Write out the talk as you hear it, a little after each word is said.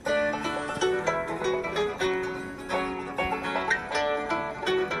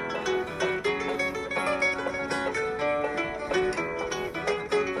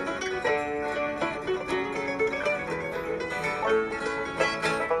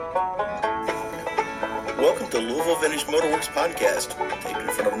welcome to Louisville Vintage Motorworks Podcast, taped in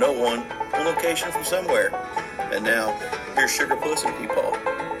front of no one, on location from somewhere. And now, here's Sugar Puss and Peepaw.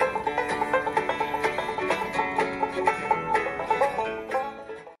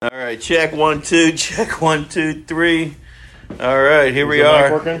 All right, check 1 2, check 1 2 3. All right, here we are.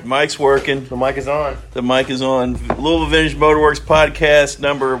 Mic working? Mic's working. The mic is on. The mic is on. Louisville Vintage Motorworks Podcast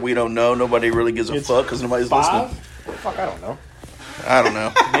number, we don't know. Nobody really gives a fuck because nobody's 5? listening. Fuck, I don't know. I don't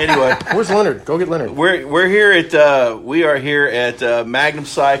know. Anyway. Where's Leonard? Go get Leonard. We're here at we are here at Magnum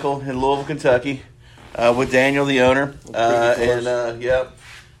Cycle in Louisville, Kentucky, with Daniel, the owner,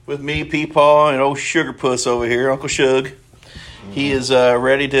 with me, Peepaw, and old Sugar Puss over here, Uncle Shug. He is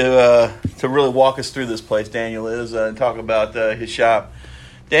ready to really walk us through this place. Daniel is and talk about his shop.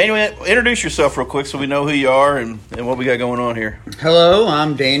 Daniel, introduce yourself real quick so we know who you are and what we got going on here. Hello,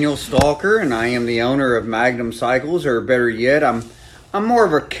 I'm Daniel Stalker, and I am the owner of Magnum Cycles, or better yet, I'm more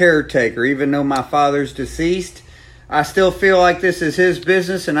of a caretaker. Even though my father's deceased, I still feel like this is his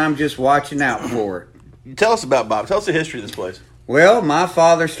business, and I'm just watching out for it. Tell us about Bob. Tell us the history of this place. Well, my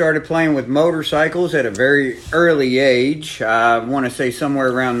father started playing with motorcycles at a very early age. I want to say somewhere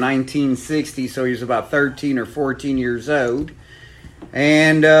around 1960, so he was about 13 or 14 years old.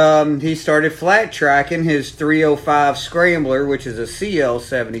 And he started flat tracking his 305 Scrambler, which is a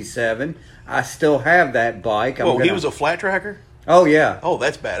CL77. I still have that bike. He was a flat tracker? Oh, yeah. Oh,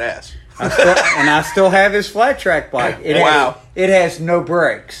 that's badass. I still have his flat track bike. It has no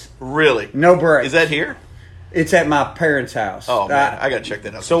brakes. Really? No brakes. Is that here? It's at my parents' house. Oh, man. I got to check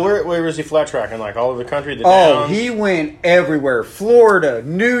that out. So where is he flat tracking? Like all over the country? He went everywhere. Florida,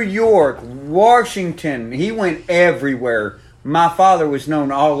 New York, Washington. He went everywhere. My father was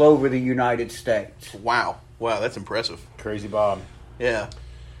known all over the United States. Wow, that's impressive. Crazy Bob. Yeah.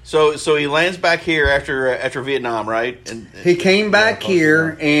 So he lands back here after Vietnam, right? And he came back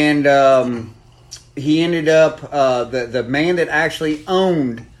here, and he ended up the man that actually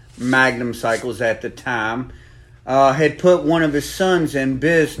owned Magnum Cycles at the time had put one of his sons in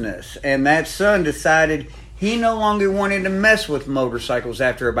business, and that son decided he no longer wanted to mess with motorcycles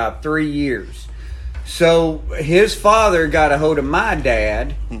after about 3 years. So his father got a hold of my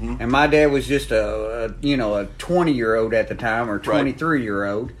dad, and my dad was just a 20-year-old at the time, or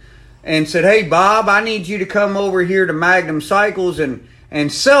 23-year-old, and said, "Hey, Bob, I need you to come over here to Magnum Cycles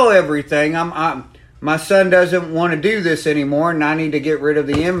and sell everything. My son doesn't want to do this anymore, and I need to get rid of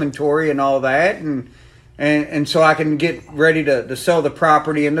the inventory and all that, and so I can get ready to sell the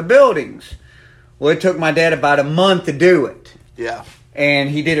property and the buildings." Well, it took my dad about a month to do it. Yeah. And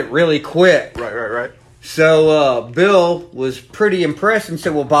he did it really quick. Right. So Bill was pretty impressed and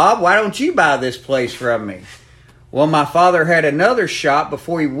said, "Well, Bob, why don't you buy this place from me?" Well, my father had another shop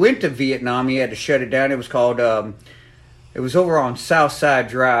before he went to Vietnam. He had to shut it down. It was called, it was over on Southside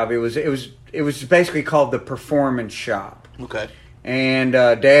Drive. It was basically called the Performance Shop. Okay. And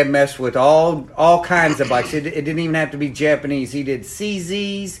Dad messed with all kinds of bikes. It didn't even have to be Japanese. He did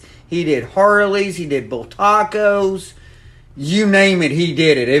CZs, he did Harleys, he did Bultacos. You name it, he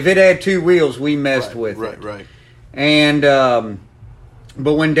did it. If it had two wheels, we messed with it. Right. And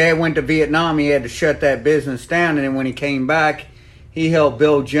but when Dad went to Vietnam, he had to shut that business down. And then when he came back, he helped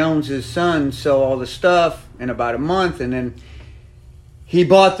Bill Jones, his son, sell all the stuff in about a month. And then he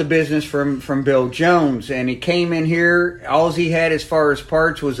bought the business from Bill Jones. And he came in here. All he had as far as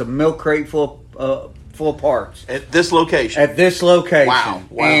parts was a milk crate full of parts. At this location? At this location. Wow.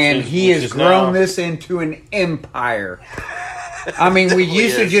 And he has grown this into an empire. I mean, we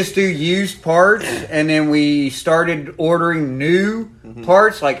used to just do used parts, and then we started ordering new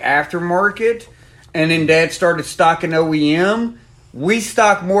parts, like aftermarket, and then Dad started stocking OEM. We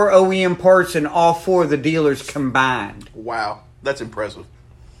stock more OEM parts than all four of the dealers combined. Wow. That's impressive.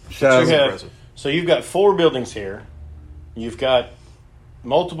 So you've got 4 buildings here. You've got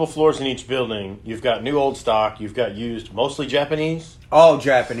multiple floors in each building. You've got new old stock. You've got used, mostly Japanese. All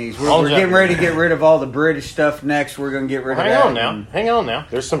Japanese. We're getting ready to get rid of all the British stuff next. We're going to get rid of that. Hang on now.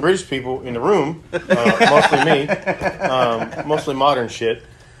 There's some British people in the room. Mostly me. Mostly modern shit.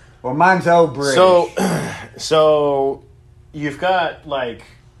 Well, mine's old British. So you've got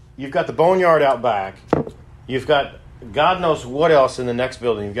the boneyard out back. You've got God knows what else in the next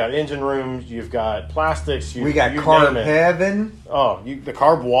building. You've got engine rooms. You've got plastics. We got carb heaven. The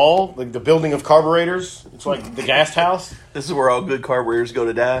carb wall, like the building of carburetors. It's like the gas house. This is where all good carburetors go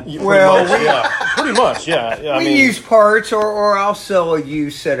to die. Pretty much. We use parts, or I'll sell a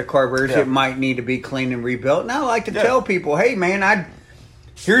used set of carburetors that might need to be cleaned and rebuilt. And I like to tell people, hey man,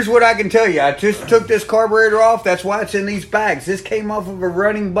 Here's what I can tell you. I just took this carburetor off. That's why it's in these bags. This came off of a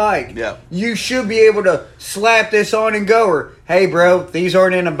running bike. Yeah. You should be able to slap this on and go. Or, hey, bro, these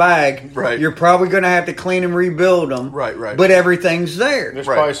aren't in a bag. Right. You're probably going to have to clean and rebuild them. Right. But everything's there. There's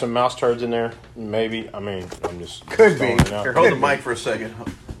Right. probably some mouse turds in there. Maybe. I mean, I'm just Could throwing be. it out. Here, hold the mic for a second.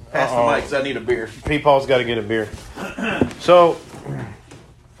 Pass the mic because I need a beer. P-Paul's got to get a beer. So,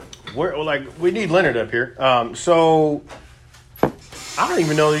 we need Leonard up here. So, I don't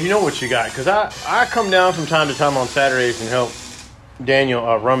even know that you know what you got, because I come down from time to time on Saturdays and help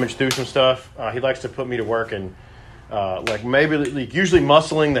Daniel rummage through some stuff. He likes to put me to work and usually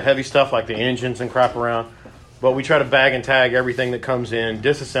muscling the heavy stuff like the engines and crap around. But we try to bag and tag everything that comes in,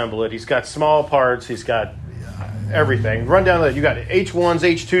 disassemble it. He's got small parts. He's got everything. Run down that. You got H1s,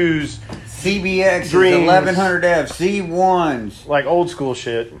 H2s, CBX, Dreams. 1100F, Z1s. like old school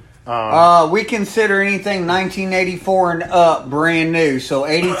shit. We consider anything 1984 and up brand new. So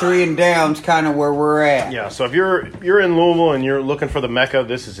 83 and down's kind of where we're at. Yeah, so if you're in Louisville and you're looking for the Mecca,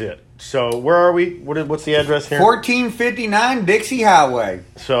 this is it. So where are we? What's the address here? 1459 Dixie Highway.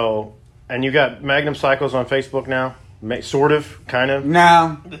 So, and you got Magnum Cycles on Facebook now? Sort of, kind of.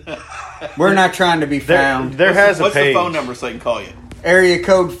 No, we're not trying to be found. There has a What's page. the phone number so they can call you? Area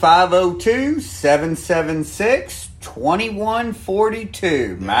code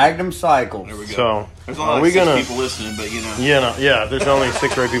 502-776-2142. Magnum Cycles. There we go. So, There's are only we like 6 gonna? people listening, but you know. Yeah, there's only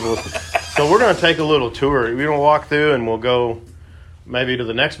 6 or 8 people listening. So we're gonna take a little tour. We're gonna walk through and we'll go maybe to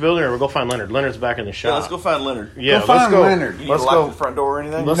the next building, or we'll go find Leonard. Leonard's back in the shop. Yeah, let's go find Leonard. Yeah, Go find let's go. Leonard. You need Let's to lock go. the front door or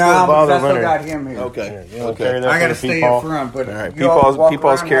anything? Let's No, go bother because I still Leonard. got him here. Okay. You know, Okay. carry that I got to for stay P-Paul. up front, but All right. you all walk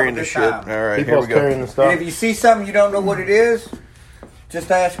People's around and carrying have a the good shit. time. All right. People's here we carrying go. the stuff. And if you see something you don't know what it is, just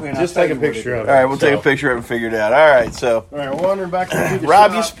ask me and Just I'll take a tell you what picture it of is. it. All right, we'll take a So- picture of it and figure it out. All right, so All right, wandering back to the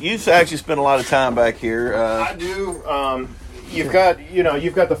Rob, shop. you've actually spent a lot of time back here. I do. You've got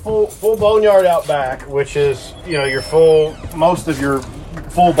the full boneyard out back, which is most of your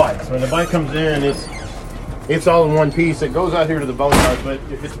full bikes. When the bike comes in, it's all in one piece. It goes out here to the boneyard. But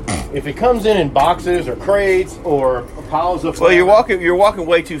if it comes in boxes or crates or piles of well, you're walking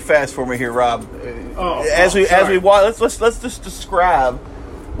way too fast for me here, Rob. As we walk, let's just describe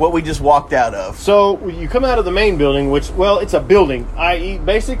what we just walked out of. So you come out of the main building, it's a building. I.e.,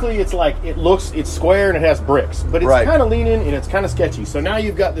 basically, it's square and it has bricks, but it's Right. kind of leaning and it's kind of sketchy. So now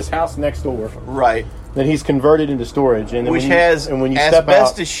you've got this house next door Right. that he's converted into storage, and then Which when you, has and when you step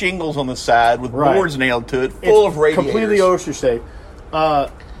asbestos out, shingles on the side with Right. boards nailed to it, full of radiators. completely OSHA safe.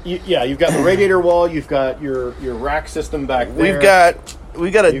 You've got the radiator wall. You've got your rack system back there.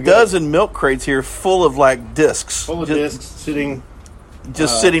 We've got a dozen milk crates here full of like discs, full of just, discs sitting.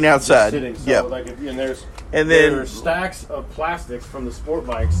 just sitting outside. Just sitting. So, Yep. And then- there's stacks of plastics from the sport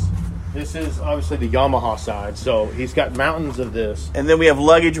bikes. This is obviously the Yamaha side, so he's got mountains of this. And then we have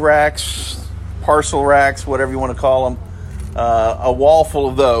luggage racks, parcel racks, whatever you want to call them. A wall full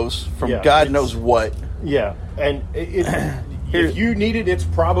of those from Yeah, God it's- knows what. Yeah, and if you need it, it's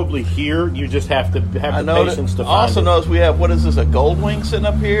probably here. You just have to have I the know. patience to I find also it. notice we have, what is this, a Goldwing sitting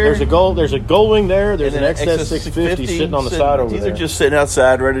up here? There's a Goldwing there. There's And an XS 650 sitting on the side over These there. are just sitting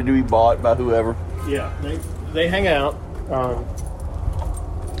outside, ready to be bought by whoever. Yeah, they hang out.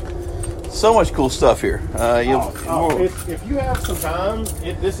 So much cool stuff here. If you have some time,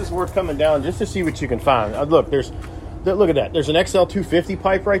 this is worth coming down just to see what you can find. Look at that. There's an XL 250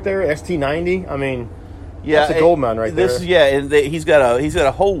 pipe right there, XT90. I mean, Yeah, that's a gold mine right there. And he's got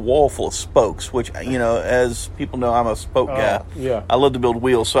a whole wall full of spokes, which as people know, I'm a spoke guy. yeah. I love to build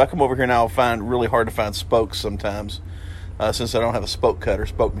wheels, so I come over here now and find really hard to find spokes sometimes, since I don't have a spoke cutter,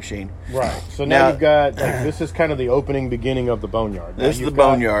 spoke machine. Right. So now you've got this is kind of the beginning of the boneyard. Now This is the you've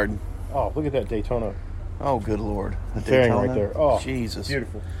got- boneyard. Oh, look at that Daytona Oh, good Lord! The fairing Daytona? right there. Oh, Jesus!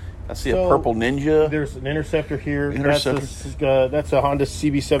 beautiful. I see So, a purple Ninja. There's an Interceptor here. Interceptor. That's a Honda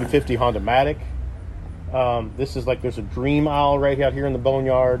CB750 Honda Matic. This is there's a Dream aisle right out here in the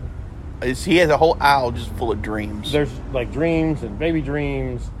boneyard. He has a whole aisle just full of dreams. There's Dreams and baby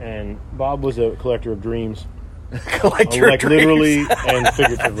dreams, and Bob was a collector of dreams, Collector of dreams. literally and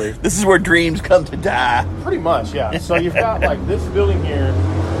figuratively. This is where dreams come to die. Pretty much, yeah. So you've got this building here.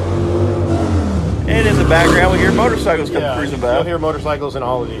 And in the background, we hear motorcycles come Yeah, cruising you'll by. hear motorcycles in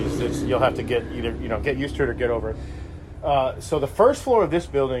all of these. You'll have to get used to it or get over it. So the first floor of this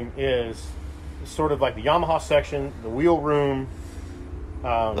building is sort of like the Yamaha section, the wheel room.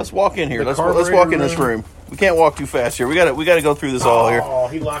 Let's walk in here. The Let's walk carburetor in this room. We can't walk too fast here. We got to go through this all here. Oh,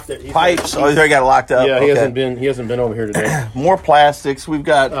 he locked it. He's Pipes. Oh, they got it locked up. Yeah, he Okay. hasn't been over here today. More plastics. We've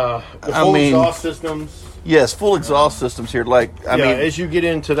got. The full exhaust systems. Yes, full exhaust systems here. Like I mean, as you get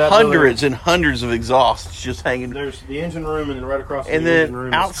into that hundreds and hundreds of exhausts just hanging. there's the engine room, and then right across from And the engine then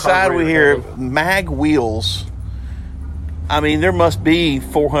room outside we hear mag wheels. I mean, there must be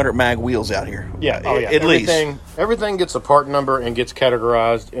 400 mag wheels out here. At least. Everything gets a part number and gets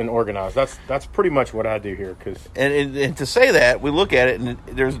categorized and organized. That's pretty much what I do here. And to say that, we look at it and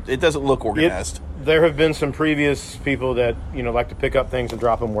it doesn't look organized. There have been some previous people that like to pick up things and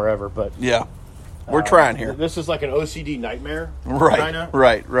drop them wherever, but Yeah, we're trying here. This is like an OCD nightmare, Right, kinda.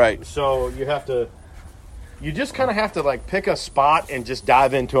 right. So you just kind of have to like pick a spot and just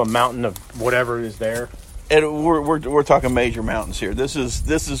dive into a mountain of whatever is there. And we're talking major mountains here. This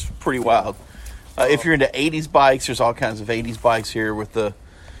is pretty wild. If you're into 80s bikes, there's all kinds of 80s bikes here with the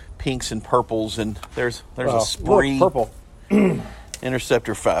pinks and purples, and there's a Spree Purple.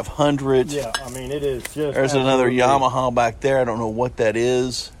 Interceptor 500. Yeah, I mean it is just. There's another absolutely- Yamaha back there. I don't know what that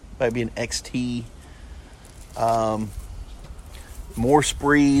is. Maybe an XT. More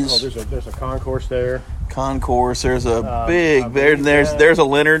Sprees. Oh, there's a concourse there. Concourse. There's a I big. believe There's a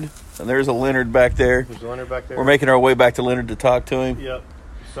Leonard. And there's a Leonard back there. There's a Leonard back there. We're making our way back to Leonard to talk to him. Yep.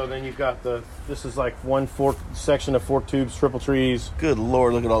 So then you've got this is like one fork section of fork tubes, triple trees. Good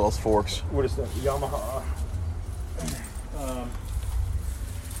Lord, look at all those forks. What is that? Yamaha.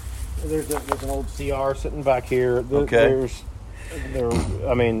 There's an old CR sitting back here. Okay.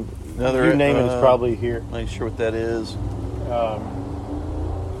 I mean, Another, you name it, it's probably here. Not sure what that is.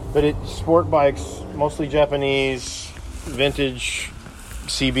 But it's sport bikes, mostly Japanese, vintage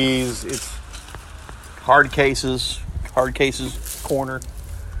CBs. It's Hard cases corner.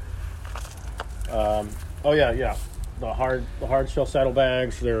 oh yeah. The hard shell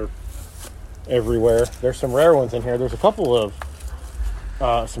saddlebags, they're everywhere. There's some rare ones in here. There's a couple of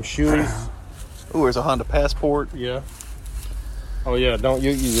some shoeys. Ooh, there's a Honda Passport. Yeah. Oh yeah, don't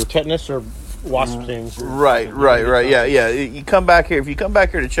your tetanus or wasp stings. Right. Yeah. You come back here. If you come back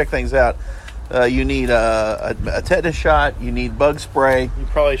here to check things out, you need a tetanus shot. You need bug spray. You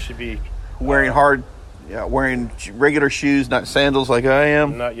probably should be Wearing wearing regular shoes, not sandals like I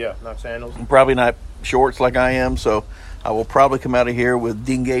am. not sandals. Probably not shorts like I am. So I will probably come out of here with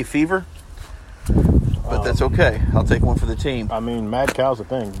dengue fever. But that's okay. I'll take one for the team. I mean, mad cow's a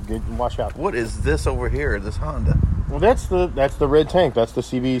thing. Watch out. What is this over here? This Honda. Well, that's the red tank. That's the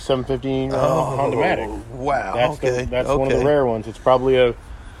CB 750 Honda Matic. Wow. That's one of the rare ones. It's probably a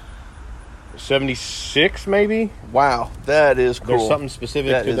 76, maybe. Wow, that is cool. There's something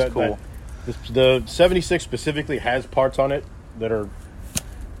specific that to is that. cool. The 76 specifically has parts on it that are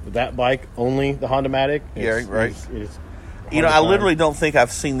that bike only. The Honda Matic. Yeah, right. It's You know, I literally don't think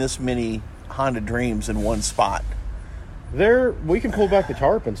I've seen this many Honda Dreams in one spot. We can pull back the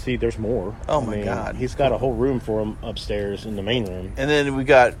tarp and see there's more. Oh, my God. He's got a whole room for them upstairs in the main room. And then we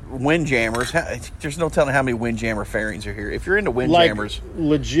got Windjammers. There's no telling how many Windjammer fairings are here. If you're into Windjammers,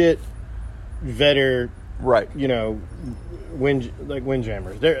 legit Vetter, right?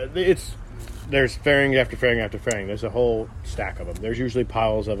 Windjammers. There's fairing after fairing after fairing. There's a whole stack of them. There's usually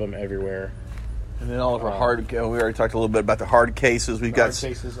piles of them everywhere. And then all of our we already talked a little bit about the hard cases. We've got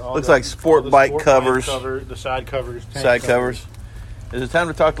cases, looks like sport bike covers, the side covers, side covers. Is it time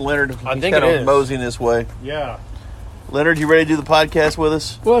to talk to Leonard? I He's think kind it of is. moseying this way. Yeah. Leonard, you ready to do the podcast with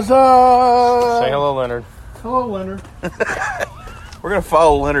us? What's up? Say hello, Leonard. Hello, Leonard. We're going to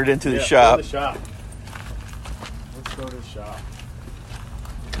follow Leonard into the shop. Let's go to the shop.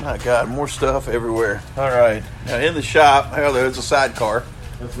 My God, more stuff everywhere. All right. Now, in the shop, there's a sidecar.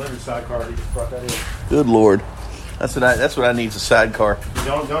 That's Leonard's sidecar. He just brought that in. Good Lord. That's what I need is a sidecar.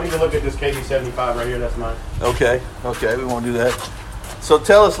 Don't even look at this KB75 right here. That's mine. Okay, we won't do that. So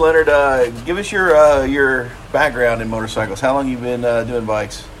tell us, Leonard, give us your background in motorcycles. How long you been doing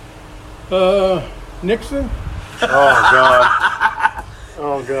bikes? Nixon?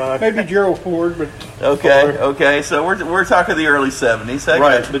 Oh God. Maybe Gerald Ford, but Okay. So we're talking the early 70s. I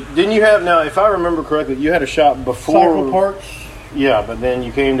Right, got you. but didn't you have, now if I remember correctly, you had a shop before cycle parts, Yeah, but then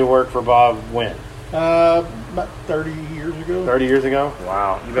you came to work for Bob when? about 30 years ago. 30 years ago?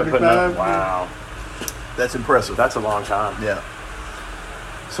 Wow. You've been putting up 35, wow. That's impressive. That's a long time. Yeah.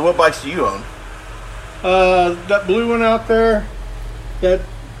 So what bikes do you own? That blue one out there, that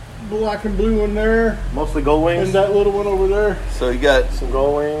black and blue one there, Mostly gold wings? and that little one over there, So you got Some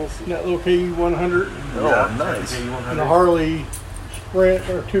gold wings. and that little K100, nice. and a Harley Sprint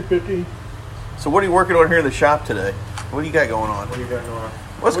or 250. So what are you working on here in the shop today? What do you got going on? What do you got going on?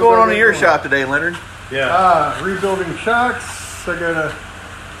 What's What going do I on in got your going shop today, Leonard? Yeah. Rebuilding shocks. I got a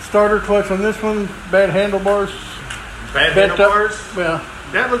starter clutch on this one, bad handlebars. Bad Bent handlebars? up, yeah,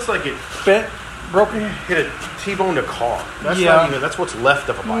 That looks like it. bent broken. Hit a T-boned a car. That's Yeah. not even. That's what's left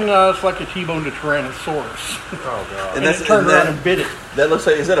of a bike. No, it's like a T-bone to Tyrannosaurus. Oh god. And it turned around and bit it. That looks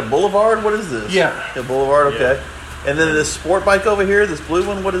like, is that a Boulevard? What is this? Yeah. A Boulevard, okay. Yeah. And then this sport bike over here, this blue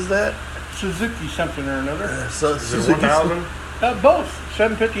one, what is that? Suzuki something or another. So, Is it 1,000? Both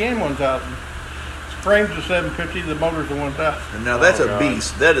 750 and 1000. Frame's a 750. The motor's a 1000. Now that's Oh, a God.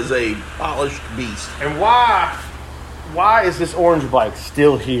 beast. That is a polished beast. And why is this orange bike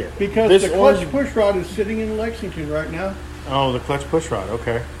still here? Because this the clutch push rod is sitting in Lexington right now. Oh, the clutch push rod.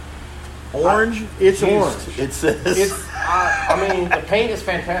 Okay. Orange? It's Used. orange. It says. It's. I mean, the paint is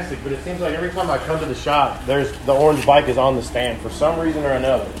fantastic, but it seems like every time I come to the shop, there's the orange bike is on the stand for some reason or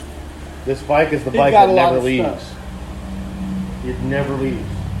another. This bike is the bike got that a lot never of leaves. stuff. It never leaves.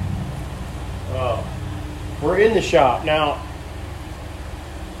 Oh. We're in the shop now.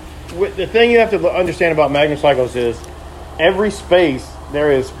 The thing you have to understand about Magnum Cycles is every space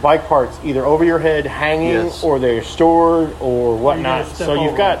there is bike parts either over your head hanging Yes. or they're stored or whatnot. gotta step So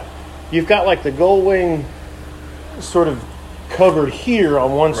over you've got like the Gold Wing sort of covered here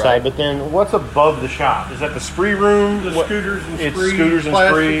on one Right. side, but then what's above the shop? Is that the spree room? The scooters and It's sprees, scooters and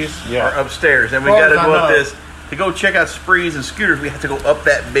plastics. sprees. Are Yeah. upstairs, and we Far got to as I go up know. this to go check out sprees and scooters. We have to go up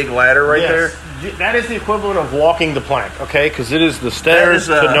that big ladder right there. Yes. That is the equivalent of walking the plank, okay? Because it is the stairs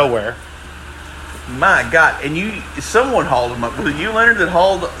That is, to nowhere. My God! And someone hauled them up. Was it you, Leonard, that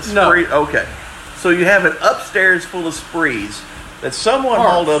hauled No. spree? Okay, so you have an upstairs full of sprees that someone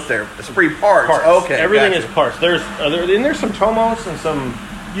Parts. hauled up there. Spree parts. Parts. Okay, Everything gotcha. is parts. There's some Tomos and some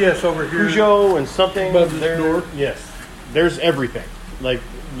Yes, over here. Peugeot and something. Above the There- door. Yes. There's everything. Like,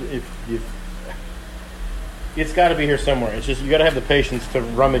 it's got to be here somewhere. It's just, you got to have the patience to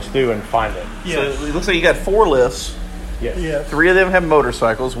rummage through and find it. Yes. So it looks like you got 4 lifts. Yes. Yes. 3 of them have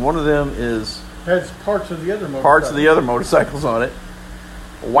motorcycles. 1 of them is Has parts of the other motor. parts of the other motorcycles on it.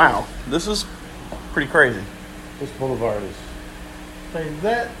 Wow, this is pretty crazy. This boulevard is. Say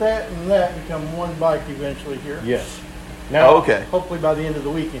that, and that become one bike eventually here. Yes. Now, Oh, okay. Hopefully by the end of the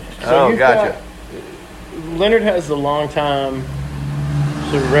weekend. Oh, you've gotcha. Leonard has a long time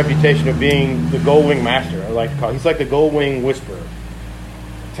sort of reputation of being the Gold Wing master. I like to call. He's like the Gold Wing whisperer.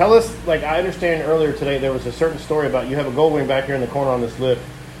 Tell us, like I understand earlier today, there was a certain story about you have a Gold Wing back here in the corner on this lift.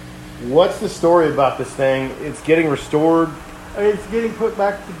 What's the story about this thing? It's getting restored. It's getting put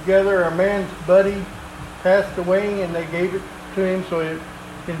back together. A man's buddy passed away, and they gave it to him, so it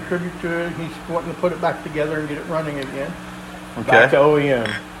in tribute to it, he's wanting to put it back together and get it running again. Back to Okay.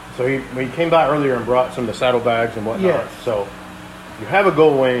 OEM. So he came by earlier and brought some of the saddlebags and whatnot. Yes. So you have a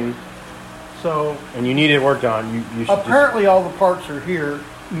Gold Wing So and you need it worked on. You should apparently all the parts are here,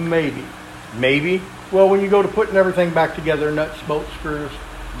 maybe. just, maybe. Well, when you go to putting everything back together, nuts, bolts, screws.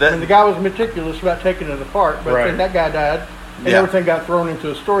 That- And the guy was meticulous about taking it apart, but Right. then that guy died, and Yeah. everything got thrown into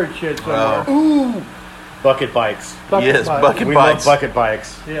a storage shed somewhere. Oh. Bucket bikes. Yes, bike. bucket We bikes. love bucket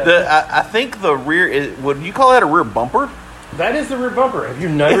bikes. Yeah. I think the rear is. Would you call that a rear bumper? That is the rear bumper. Have you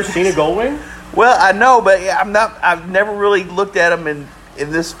never seen a Gold Wing? Well, I know, but I'm not. I've never really looked at them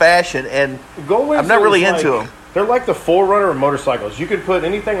in this fashion, and Gold Wings. I'm not are really like- into 'em. They're like the forerunner of motorcycles. You could put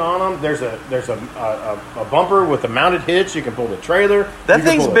anything on them. There's a bumper with a mounted hitch. You can pull the trailer. that You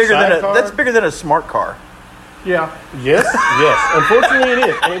can thing's pull bigger than sidecar. that's bigger than a smart car. Yeah. Yes, yes. Unfortunately, it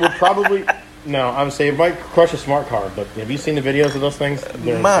is, and it would probably. No, I would say it might crush a smart car. But have you seen the videos of those things?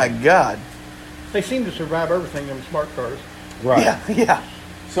 They're My God. They seem to survive everything in smart cars. right. Yeah, yeah.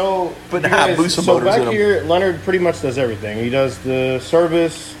 So, But you Hayabusa so motors back in 'em. here, Leonard pretty much does everything. He does the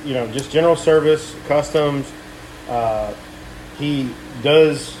service, just general service, customs. He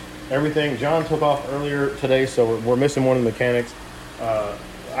does everything. John took off earlier today, so we're missing one of the mechanics.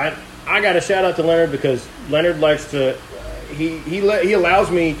 I got a shout out to Leonard because Leonard likes to. He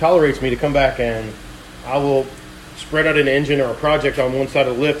allows me, tolerates me to come back, and I will spread out an engine or a project on one side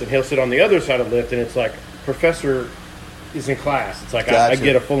of the lift, and he'll sit on the other side of the lift, and it's like Professor is in class. It's like I Gotcha.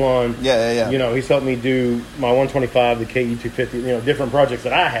 get a full on. Yeah. He's helped me do my 125, the KE 250, different projects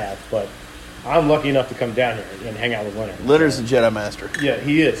that I have, but I'm lucky enough to come down here and hang out with Leonard. Leonard's a Jedi Master. Yeah,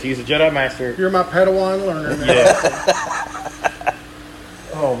 he is. He's a Jedi Master. You're my Padawan learner. Now. Yeah.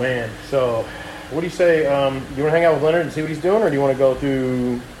 Oh, man. So, what do you say? You want to hang out with Leonard and see what he's doing, or do you want to go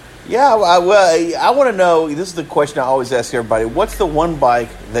through... Yeah, I want to know. This is the question I always ask everybody. What's the one bike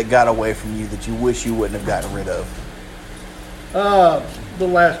that got away from you that you wish you wouldn't have gotten rid of? The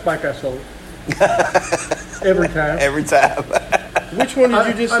last bike I sold. Every time. Every time. Which one did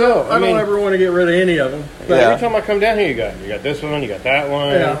you just I sell? don't ever want to get rid of any of them. But Yeah. every time I come down here, you got this one, you got that one.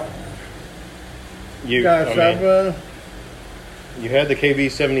 Yeah. Guys, You had the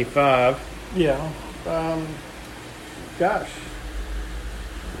KB75. yeah. Gosh.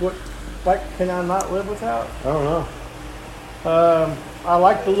 bike can I not live without? I don't know. I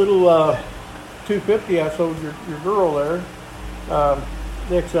like the little 250 I sold your girl there.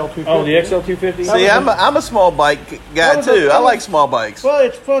 The XL 250. Oh, the XL 250. See, I'm a small bike guy too. I like small bikes. Well,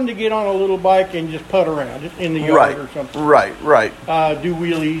 it's fun to get on a little bike and just putt around in the yard Right, or something. right. Do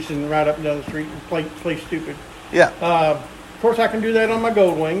wheelies and ride up and down the street and play stupid. Yeah. Of course, I can do that on my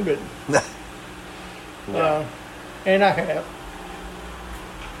Goldwing, but and I have.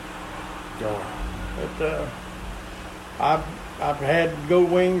 But I've had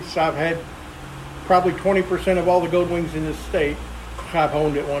Goldwings. I've had probably 20% of all the Goldwings in this state. I've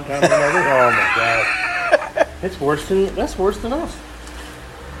owned it one time or another. Oh my god, that's worse than us.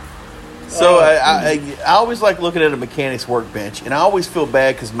 So I always like looking at a mechanic's workbench, and I always feel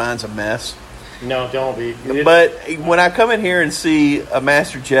bad because mine's a mess. No, don't be. But when I come in here and see a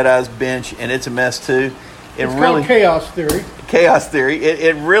Master Jedi's bench and it's a mess too, It's called Chaos Theory.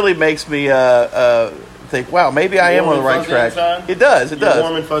 It really makes me think, wow, maybe I am on the right track. Inside? It does. You're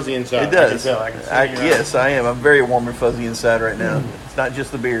warm and fuzzy inside. It does. I can see Yes, I am. I'm very warm and fuzzy inside right now. It's not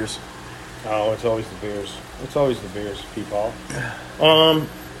just the beers. Oh, it's always the beers. It's always the beers, people.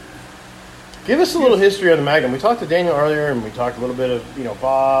 Give us a little history of the Magnum. We talked to Daniel earlier, and we talked a little bit of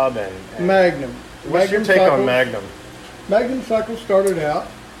Bob and Magnum. What's your take on Magnum? Magnum Cycle started out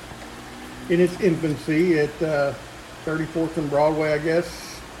in its infancy at 34th and Broadway, I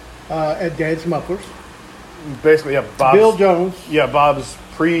guess, at Dad's Mufflers. Basically, yeah, Bob's, Bill Jones. Yeah, Bob's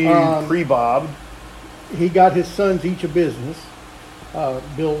pre-Bob. He got his sons each a business.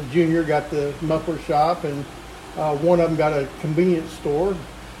 Bill Jr. got the muffler shop, and one of them got a convenience store.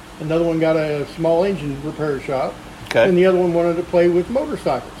 Another one got a small engine repair shop. Okay. And the other one wanted to play with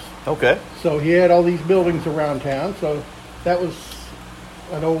motorcycles. Okay. So he had all these buildings around town. So that was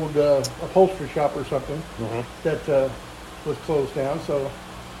an old upholstery shop or something that was closed down. So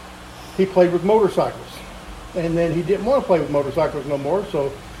he played with motorcycles. And then he didn't want to play with motorcycles no more.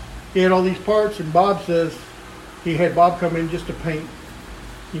 So he had all these parts. And Bob says he had Bob come in just to paint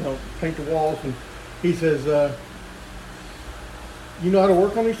the walls. And he says, you know how to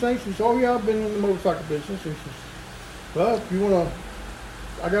work on these things? He says, oh yeah, I've been in the motorcycle business. He says, well, if you want to,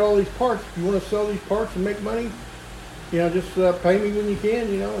 I got all these parts. If you want to sell these parts and make money, just pay me when you can,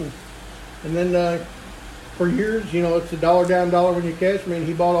 And then for years, it's $1 down, $1 when you cash me. And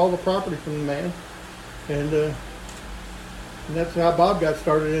he bought all the property from the man. And that's how Bob got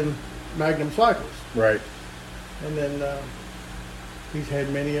started in Magnum Cycles. Right. And then he's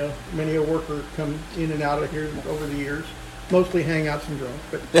had many a worker come in and out of here over the years. Mostly hangouts and drunk,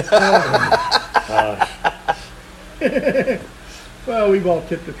 but well, we've all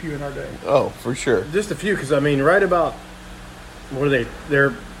tipped a few in our day. Oh, for sure. Just a few, because right about what are they?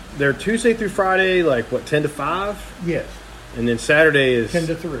 They're Tuesday through Friday, 10 to 5. Yes. And then Saturday is 10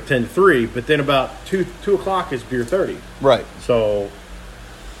 to 3. 10 to 3, but then about 2 o'clock is beer 30. Right. So,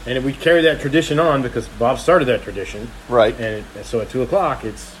 and we carry that tradition on because Bob started that tradition. Right. And so at 2 o'clock,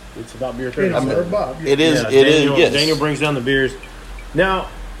 it's about beer 30. Bob. It is. Yeah, it Daniel, is. Yes. Daniel brings down the beers. Now,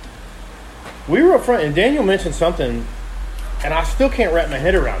 we were up front, and Daniel mentioned something, and I still can't wrap my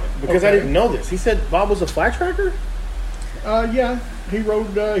head around it because I didn't know this. He said Bob was a flat tracker? Yeah. He rode.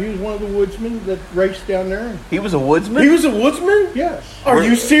 He was one of the woodsmen that raced down there. He was a woodsman. He was a woodsman? Yes. Are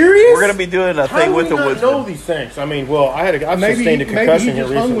you serious? We're going to be doing a thing with the How do we woodsman. not know these things? I mean, well, I've Maybe sustained a concussion he here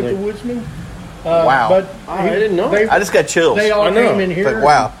just hung recently. with the woodsmen. Wow. But I didn't know. I just got chills. They all I know. came in here. Like,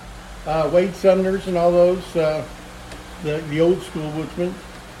 wow. Wade Sumners and all those, the old school woodsmen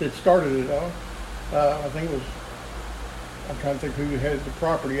that started it all. I think it was. I'm trying to think who has the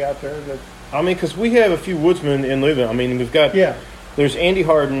property out there. Because we have a few woodsmen in Louisville. I mean, we've got. Yeah. There's Andy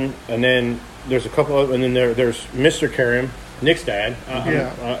Harden, and then there's a couple of, and then there's Mr. Karam, Nick's dad.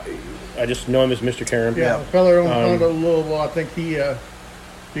 I just know him as Mr. Karam. Yeah, the fellow owned Honda Louisville. I think the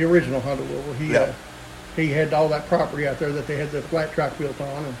original Honda Louisville. He had all that property out there that they had the flat track built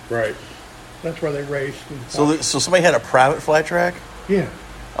on, and Right. that's where they raced. And So somebody had a private flat track. yeah,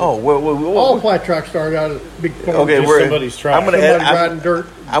 Oh, well, all flat tracks started out as big farms. Okay, Just somebody's track. I'm Somebody riding dirt.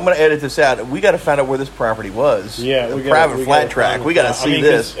 I'm going to edit this out. We got to find out where this property was. Yeah, the we private gotta flat track. find We got to the- see 'cause,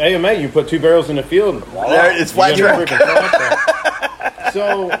 this. Hey, man, you put 2 barrels in the field. There, it's flat you got a track. freaking flat track.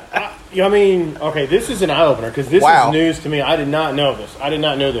 So, okay, this is an eye opener because this Wow. is news to me. I did not know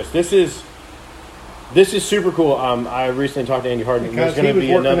this. This is super cool. I recently talked to Andy Harden. Because There's he going was to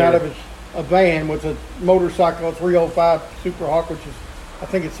be working another. out of a van with a motorcycle, a 305 Super Hawk, which is, I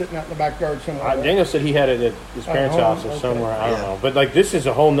think it's sitting out in the backyard somewhere. Daniel said he had it at his parents' home? house or Okay. somewhere. I don't Yeah. know. But this is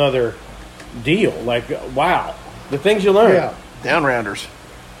a whole nother deal. Wow, the things you learn. Yeah. Down rounders.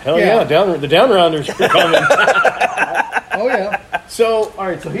 Hell Yeah. yeah, the down rounders are coming. Oh yeah. So, all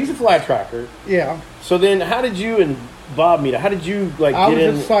right. So he's a flat tracker. Yeah, So then, how did you and Bob meet? How did you like I get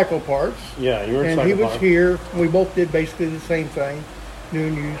was in? at Cycle Parts, Yeah, you were. and at he Cycle was Park. here. We both did basically the same thing: new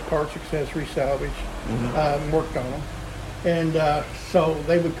and used parts, accessories, salvage. Worked on them, and so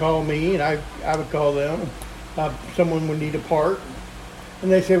they would call me, and I would call them. Someone would need a part, and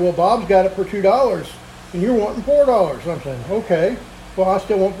they say, "Well, Bob's got it for $2, and you're wanting $4." I'm saying, "Okay, well, I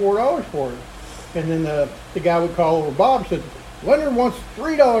still want $4 for it." And then the guy would call over Bob and said, "Leonard wants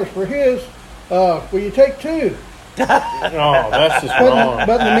 $3 for his. Will you take 2?" Oh, that's just But, wrong.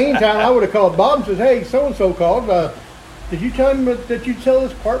 but in the meantime, I would have called Bob and says, "Hey, so and so called. Did you tell him that you'd sell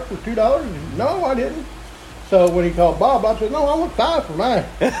this part for $2?" No, I didn't. So when he called Bob, I said, "No, I want 5 for mine."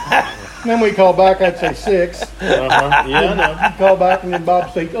 And then we call back, I'd say 6. Yeah, I know. He'd call back, and then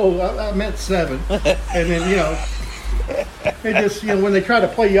Bob say, "Oh, I meant 7." And then it just when they try to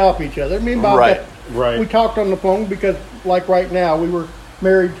play you off each other. Me and Bob, Right. Right. we talked on the phone because, like right now, we were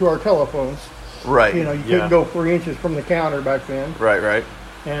married to our telephones. Right. You Yeah. couldn't go 3 inches from the counter back then, Right.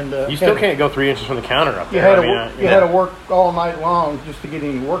 and You still can't go 3 inches from the counter up You there. had to I mean, work, I- you had to work all night long just to get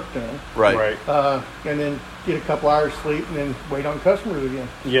any work done, Right. Right. and then get a couple hours sleep, and then wait on customers again.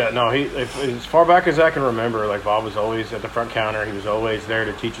 Yeah, no, as far back as I can remember, like Bob was always at the front counter. He was always there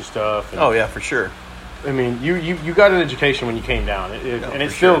to teach you stuff. And, Oh yeah, for sure. I mean, you got an education when you came down. And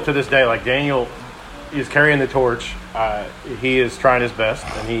it's for still sure. to this day, like Daniel is carrying the torch. He is trying his best,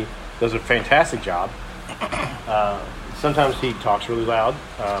 and he does a fantastic job. Sometimes he talks really loud,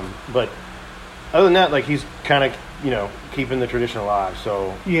 but other than that, like he's kind of keeping the tradition alive.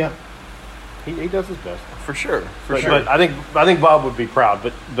 So Yeah, he does his best. For sure. For But, sure. but I think Bob would be proud.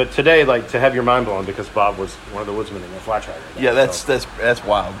 But today, like to have your mind blown because Bob was one of the woodsmen in the flat track. Yeah, that's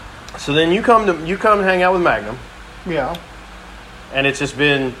wild. So then you come to hang out with Magnum, yeah. and it's just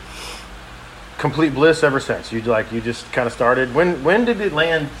been complete bliss ever since. You just kind of started. When did it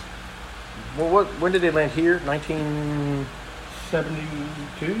land? Well, when did it land here? 19.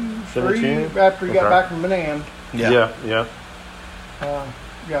 72, 72? 3, after he got Okay. back from Manam. Yeah. Yeah.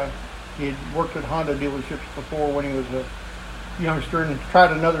 Yeah, he had worked at Honda dealerships before when he was a youngster, and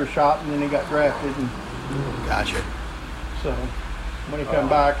tried another shop, and then he got drafted, and Gotcha. so when he come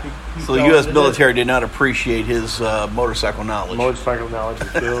back, he So the fell U.S. into military did not appreciate his motorcycle knowledge. Motorcycle knowledge and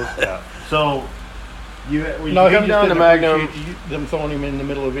skills. Yeah. So you this. when No, you he come just down to didn't Magnum. appreciate them throwing him in the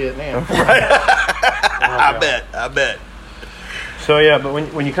middle of Vietnam. I bet. So yeah, but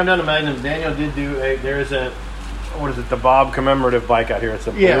when you come down to Magnum, Daniel did do there's a what is it, the Bob commemorative bike out here. It's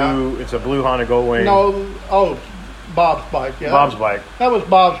a blue Honda Goldwing. No, Bob's bike. Yeah, Bob's bike. That was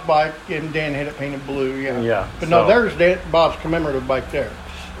Bob's bike, and Dan had it painted blue. Yeah. Yeah, But so- no, there's Bob's commemorative bike there.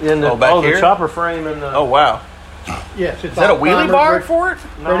 In the, back the here? chopper frame and the Oh wow. Yes, it's Is that a wheelie bar for it?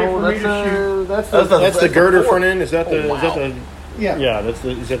 Ready for me to shoot. That's That's the the girder fork. front end. Is that the Oh, is that wow. the Yeah. yeah?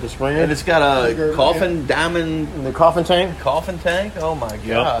 Is that the spring And end? it's got a Bigger, coffin diamond And the coffin tank. coffin tank. Oh my Yep.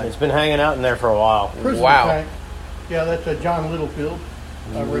 god. It's been hanging out in there for a while. Prison Wow. tank. Yeah, that's a John Littlefield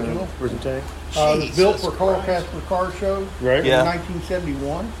original. Prison tank. It was built Jesus for Carl Christ. Casper Car Show Right. Yeah. in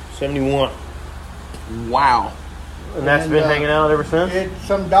 1971. 71. Wow. And that's And, been hanging out ever since.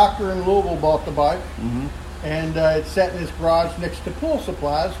 Some doctor in Louisville bought the bike, and it sat in his garage next to pool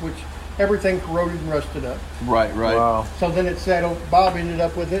supplies, which everything corroded and rusted up. Right. Wow. So then it sat. Bob ended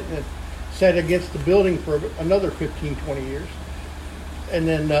up with it, and it sat against the building for another 15, 20 years. And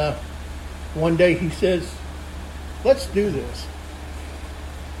then one day he says, "Let's do this."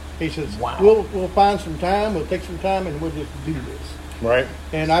 He says, Wow. "We'll find some time. We'll take some time, and we'll just do this." Right.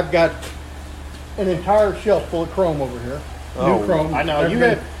 And I've got an entire shelf full of chrome over here. Oh, New chrome. I know. Never You been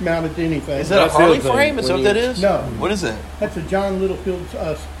had- mounted to anything. Is that a That's the Harley other thing. frame? Is that what When that you- is? No. What is that? That's a John Littlefield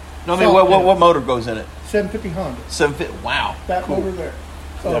No, I mean, what motor goes in it? 750 Honda. 750. Wow. That motor there.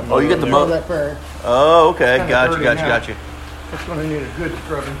 Oh, you got the there. motor. That fairing. Oh, okay. Kinda Gotcha. dirty Gotcha. now. Gotcha. It's going to need a good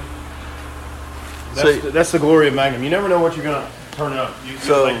scrubbing. That's the glory of Magnum. You never know what you're gonna turn up.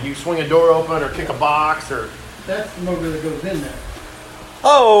 You swing a door open or kick a box or. That's the motor that goes in there.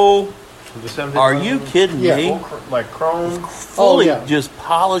 Oh, The 750 are you kidding Yeah. me? Like chrome. Fully yeah. just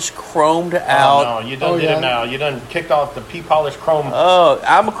polished, chromed Oh, out. no, you done Oh, did yeah. it now. You done kicked off the P-polished chrome. Oh,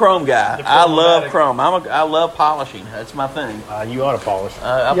 I'm a chrome guy. The I love chromatic. chrome. I love polishing. That's my thing. You ought to polish.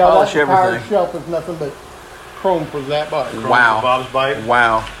 I Yeah, polish that entire everything. shelf is nothing but chrome for that bike. Wow. Bob's bike.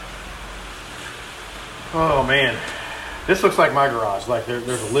 Wow. Oh man, this looks like my garage. Like there's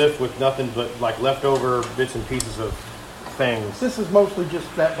a lift with nothing but like leftover bits and pieces of things. This is mostly just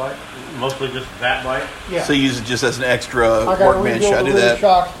that bike. Mostly just that bike. Yeah. So you use it just as an extra I got to workman. rebuild Should I the do rear that?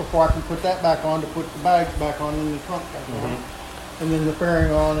 shocks before I can put that back on to put the bags back on in the trunk back on. and then the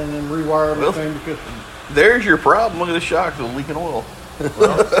fairing on, and then rewire Well, everything because There's your problem. Look at the shock, the leaking oil.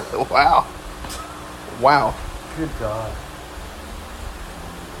 Wow. Wow. Good God.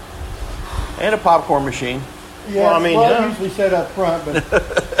 And a popcorn machine. yeah, Well, I mean, yeah. usually set up front, but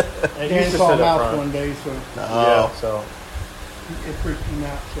It Dan used to saw sit him up out front. one day, so Yeah, so. it freaked him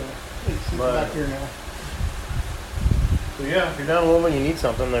out. So it's sitting But- back here now. So yeah, if you're down in Louisville, you need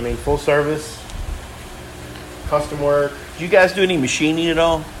something. I mean, full service, custom work. Do you guys do any machining at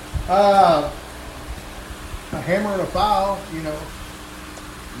all? A hammer and a file, you know.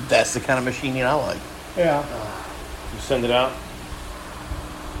 That's the kind of machining I like. Yeah. You send it out.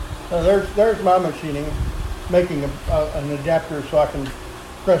 There's my machining, making an adapter so I can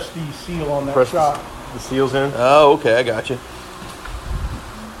press the seal on that Press shock. the seals in. Oh, okay, I got you.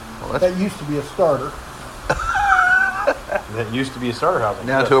 Well, that's That used to be a starter. That used to be a starter housing.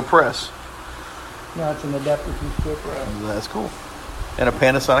 now to a press. Now it's an adapter piece to a press. That's cool. And a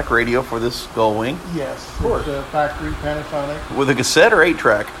Panasonic radio for this Gullwing Yes, it's a factory Panasonic with a cassette or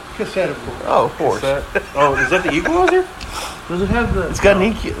 8-track. cassette, of course. Oh, of course. Oh, is that the equalizer? Does it have the? It's got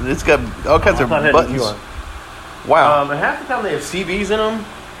an EQ. It's got all kinds of buttons. Wow. And half the time they have CBs in them.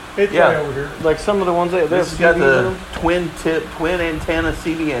 It's Yeah. right over here. Like some of the ones they have This has CBs got the in them. twin antenna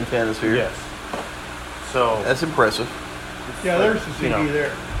CB antennas here. Yes. So That's impressive. Yeah, there's the CD you know.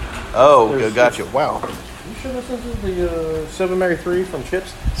 there. Oh, There's- okay, gotcha. Wow. you sure this isn't the 7 Mary 3 from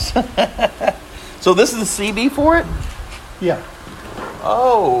Chips? So this is the CB for it? Yeah.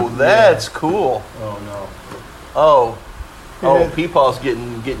 Oh, that's cool. Oh no. Oh. Oh, Yeah. Peepaw's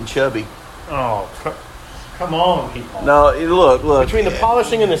getting chubby. Oh, come on, people. No, look. Between the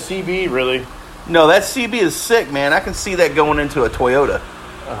polishing and the CB, really? No, that CB is sick, man. I can see that going into a Toyota,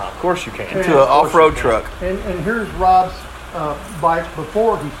 Of course you can. into an off-road truck. And here's Rob's bike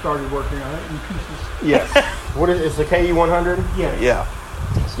before he started working on it in pieces. Yes. What is it's the KE 100? Yeah. Yeah.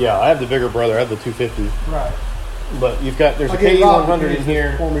 Yeah, I have the bigger brother. I have the 250. Right. But there's I'll a get KE Rob to 100 do in this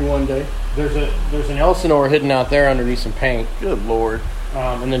here. for me one day. There's an Elsinore hidden out there underneath some paint. Good Lord.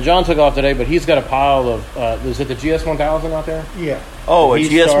 And then John took off today, but he's got a pile of. Is it the GS 1000 out there? Yeah. Oh, a He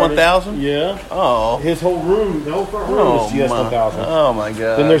GS started- 1000? Yeah. Oh. His whole room, the whole front room Oh is GS my. 1000. Oh my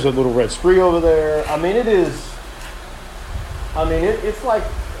God. Then there's a little red spree over there. I mean, it is. I mean, it's like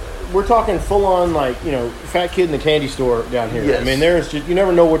we're talking full on, like, you know, fat kid in the candy store down here. Yes. I mean, there's just, you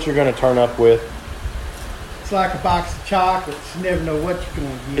never know what you're going to turn up with. It's like a box of chocolates. You never know what you're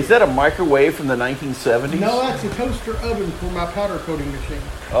going to get. Is that a microwave from the 1970s? No, that's a toaster oven for my powder coating machine.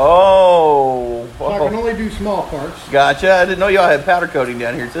 Oh. So I can only do small parts. Gotcha. I didn't know y'all had powder coating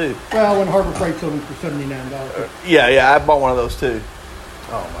down here too. Well, when Harbor Freight sold them for $79. Yeah, I bought one of those too.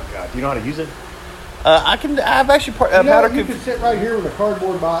 Oh my God! Do you know how to use it? I've actually You know, powder you coat could sit right here with a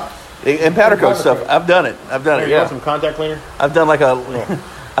cardboard box. and powder coat stuff. coat. I've done it. Here, you Yeah. want some contact cleaner? I've done like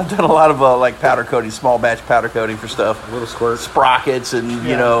I've done a lot of like powder coating, small batch powder coating for stuff, A little squirt. sprockets, and you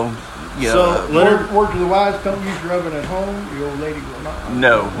Yeah. know. So, Leonard- Word to the wise, don't use your oven at home. The old lady will not.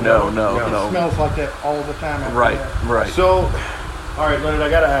 No. It smells like that all the time. After Right, that. right. So, all right, Leonard, I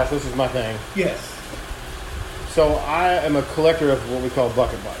got to ask. This is my thing. Yes. So I am a collector of what we call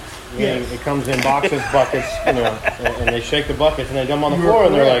bucket bikes. Meaning Yes. It comes in boxes, buckets, you know, and they shake the buckets and they dump them on the You are floor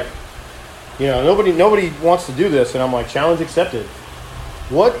and they're like, correct. you know, nobody wants to do this, and I'm like, challenge accepted.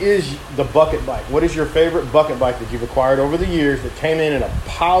 What is the bucket bike? What is your favorite bucket bike that you've acquired over the years that came in a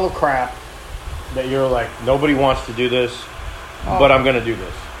pile of crap that you're like, nobody wants to do this, but I'm going to do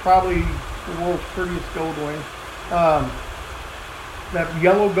this? Probably the world's prettiest Goldwing. That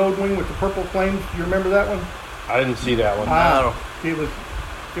yellow Goldwing with the purple flames. Do you remember that one? I didn't see that one. It was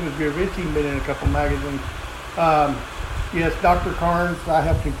good. It's even been in a couple magazines. Yes, Dr. Carnes. I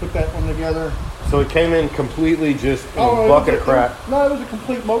helped him put that one together. So it came in completely just in it a was bucket of crap. It was a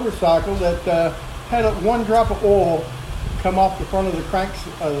complete motorcycle that had one drop of oil come off the front of the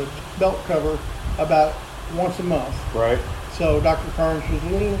the belt cover about once a month. Right. So Dr. Carnes was a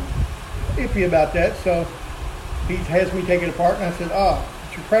little iffy about that. So he has me take it apart, and I said,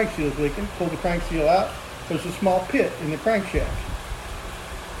 it's your crank seal's leaking. Pull the crank seal out. There's a small pit in the crankshaft.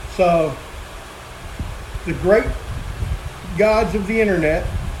 So the great gods of the internet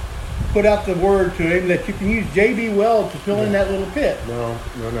put out the word to him that you can use JB Weld to fill in that little pit. No.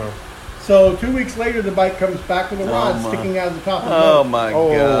 So 2 weeks later, the bike comes back with a rod my. sticking out of the top of the Oh boat. my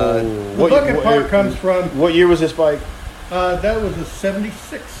God. The bucket part comes from, What year was this bike? that was a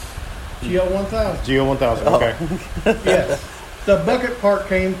 76 GL 1000. GO 1000. Okay. Yes. The bucket part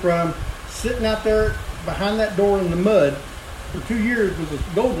came from sitting out there behind that door in the mud for 2 years with a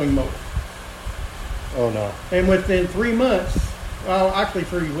Goldwing motor. Oh no. And within 3 months, well, actually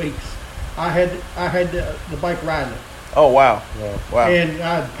 3 weeks, I had the bike riding it. Oh wow. Yeah. Wow. And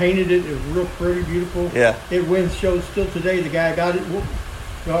I painted it. It was real pretty, beautiful. Yeah. It wins shows still today. The guy got it.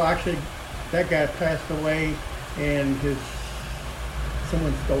 Well, actually, that guy passed away, and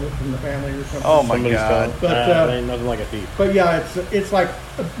someone stole it from the family or something. Oh my Somebody's God. done. But, ain't nothing like a thief. But yeah, it's like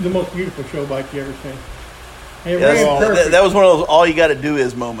the most beautiful show bike you ever seen. And it Yeah, ran perfect. that was one of those all you got to do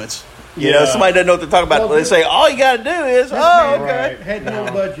is moments. You know, Yeah. somebody doesn't know what they're talking about. Well, They say all you got to do is, This oh, man okay. Right. had no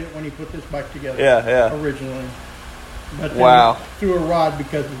No. budget when he put this bike together. Yeah. Originally. But then Wow. he threw a rod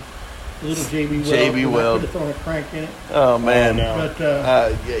because of little JB Weld. JB and I Weld. could have thrown a crank in it. Oh man. no. But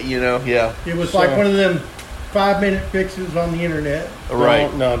Yeah. it was So- like one of them 5-minute fixes on the internet.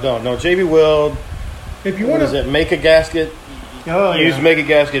 Right. No. JB Weld. If you What want is it? Make a gasket. oh, Use yeah. Make a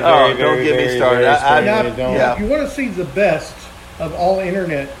gasket. Oh, Very, don't very, get me very, started. very I- sparingly. Now, Don't. yeah. if you want to see the best of all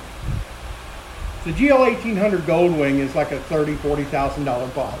internet, the GL 1800 Goldwing is like a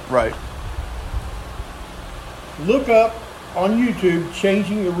 $40,000 bike. Right. Look up on YouTube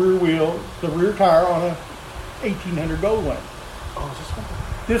changing the rear tire on a 1800 Goldwing.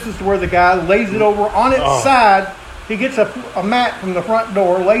 This is where the guy lays it over on its side. He gets a mat from the front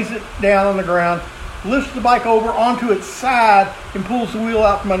door, lays it down on the ground, lifts the bike over onto its side, and pulls the wheel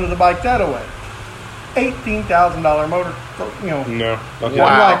out from under the bike that way. $18,000 motor. No. Don't do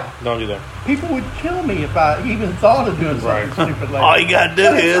Wow. that. Don't do that. People would kill me if I even thought of doing something Right. stupid like All that. you got to do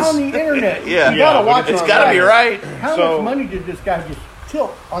But it's is, on the internet. Yeah. You Yeah, gotta but watch it. it's on got to be Reddit. right. How So- much money did this guy just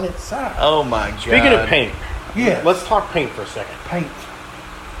tilt on its side? Oh my God. Speaking of paint, Yeah, let's talk paint for a second. paint.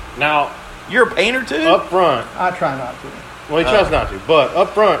 Now, You're a painter too. up front, I try not to. well, he tries not to, but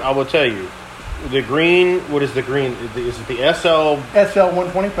up front, I will tell you, the green. What is the green? Is it the SL SL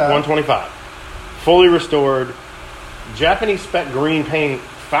 125. 125? Fully restored, Japanese spec green paint,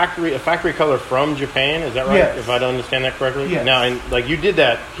 a factory color from Japan. Is that right? Yes. If I don't understand that correctly. Yes. Now, like you did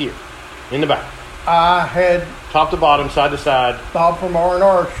that here, in the back, I had top to bottom, side to side. Bob from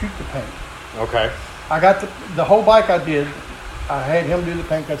R&R shoot the paint. Okay. I got the whole bike I did. I had him do the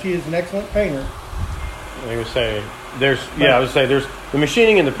paint because he is an excellent painter. I would say there's. Yeah, I would say there's the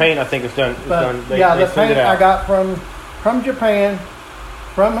machining and the paint. I think is done. Is But done. They the send paint it out. I got from Japan,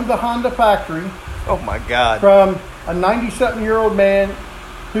 from the Honda factory, Oh my God. from a 90-something-year-old man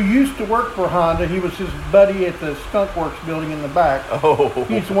who used to work for Honda. He was his buddy at the Skunk Works building in the back. Oh.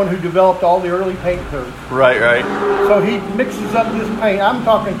 He's the one who developed all the early paint codes. Right. So he mixes up this paint.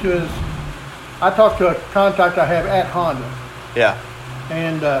 I talked to a contact I have at Honda, Yeah.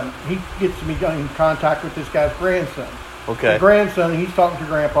 and he gets me in contact with this guy's grandson. Okay. The grandson, he's talking to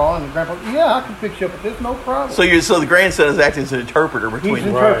Grandpa, and Grandpa, yeah, I can fix you up with this, no problem. So the grandson is acting as an interpreter He's between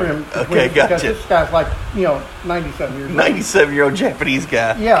interpreting. Okay, because gotcha. This guy's like, 97 years old. 97-year-old Japanese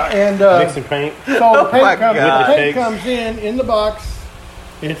guy. Yeah, and Mixing paint. so the Oh my paint, God. the paint comes in the box,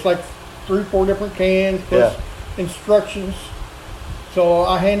 and it's like 3-4 different cans plus instructions. So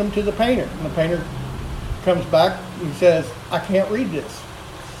I hand them to the painter, and the painter comes back and says, "I can't read this."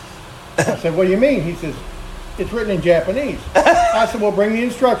 I said, "What do you mean?" He says, "It's written in Japanese." I said, "Well, bring the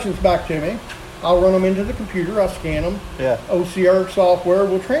instructions back to me. I'll run them into the computer. I'll scan them. Yeah. OCR software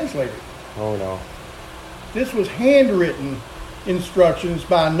will translate it." Oh no. This was handwritten instructions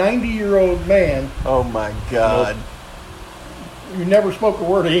by a 90-year-old man Oh my God. who never spoke a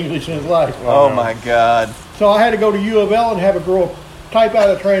word of English in his life. Oh no. my God. So I had to go to U of L and have a girl type out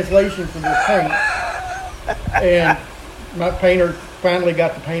a translation for this paint. And my painter finally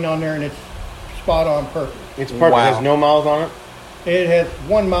got the paint on there, and it's spot on perfect. It's perfect. Wow. It has no miles on it. It has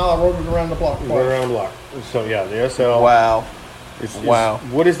 1 mile. I rode it around the block Right twice. around the block. So yeah, the SL. Wow. Wow.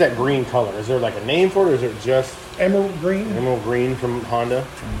 What is that green color? Is there like a name for it, or is it just Emerald green. emerald green from Honda?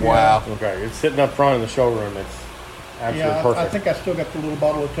 Wow. Okay, it's sitting up front in the showroom. It's absolutely Yeah, perfect. I think I still got the little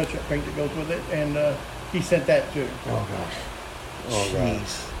bottle of touch-up paint that goes with it, and he sent that too. Oh gosh. Oh god.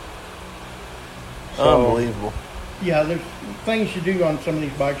 Jeez. So- Unbelievable. Yeah, there's things you do on some of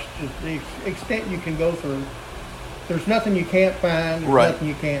these bikes. Just the extent you can go through. There's nothing you can't find. There's Right. nothing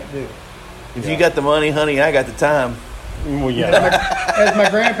you can't do. If you got the money, honey, I got the time. Well, yeah. As my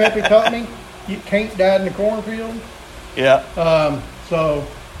grandpappy taught me, you can't die in the cornfield. Yeah. So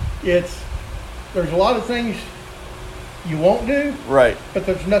there's a lot of things you won't do, Right. but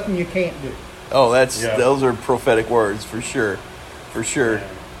there's nothing you can't do. Oh, Yeah. those are prophetic words for sure. For sure.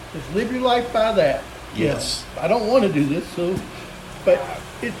 Just live your life by that. Yes. I don't want to do this, but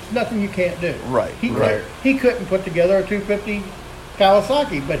it's nothing you can't do. Right, right. He couldn't put together a 250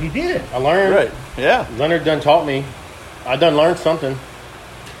 Kawasaki, but he did. I learned. Right. Yeah. Leonard done taught me. I done learned something.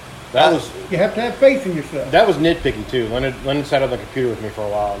 That was You have to have faith in yourself. nitpicky too. Leonard sat on the computer with me for a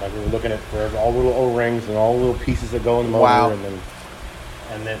while, and we were looking at for all the little O-rings and all the little pieces that go in the motor, Wow. and then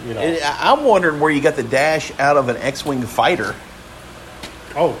And then, I'm wondering where you got the dash out of an X-wing fighter.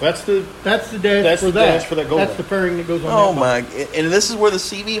 oh, that's the That's the That's dash for the that. dash for that gold That's wing. the fairing that goes on. Oh that my! box. And this is where the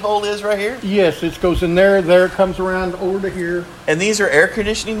CV hole is right here. Yes, it goes in there. There it comes around over to here. And these are air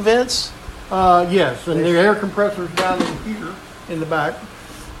conditioning vents. Yes, and the air compressor's down in here in the back.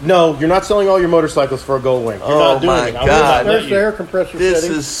 No, you're not selling all your motorcycles for a gold wing. You're Oh, not doing my it. I will God. not let There's you. the air compressor This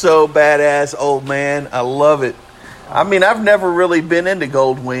setting. is so badass, old man. I love it. I mean, I've never really been into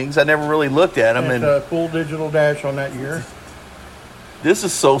gold wings. I never really looked at them. It's And a full digital dash on that year. this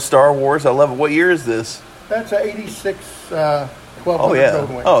is so Star Wars. I love it. What year is this? That's a 86 1200 Oh yeah. gold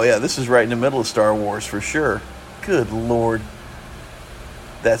wing. Oh yeah. This is right in the middle of Star Wars for sure. Good Lord.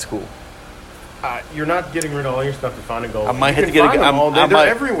 That's cool. You're not getting rid of all your stuff to find a gold I wing. might You have to can get find a. them all day. I They're might,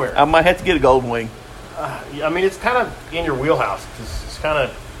 everywhere. I might have to get a gold wing. I mean, it's kind of in your wheelhouse. It's kind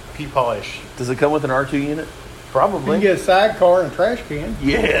of P-polish. Does it come with an R2 unit? You Probably. can get a sidecar and trash can.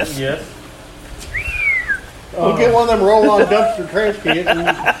 Yes. Yes. We'll get one of them roll-on dumpster trash cans,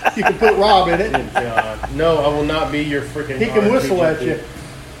 and you can put Rob in it. No, I will not be your freaking. He can whistle at you.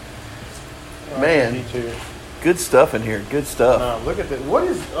 Man. Me too. Good stuff in here. Good stuff. Look at that. What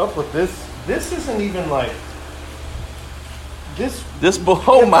is up with this? This isn't even like this. This.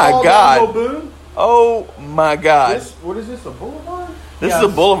 Oh my All God. Lambo Boom. Oh my God. This. What is this? A boulevard? This Yeah,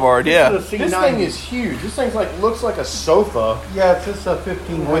 is a Boulevard. This Yeah. is a This C90. thing is huge. This thing's like looks like a sofa Yeah, it's just a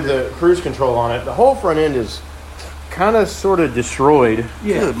 1500. with the cruise control on it. The whole front end is kind of sort of destroyed.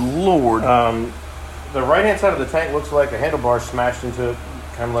 Yeah. Good Lord. The right hand side of the tank looks like a handlebar smashed into it.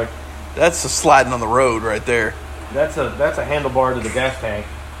 Kind of like That's a sliding on the road right there. that's a handlebar to the gas tank.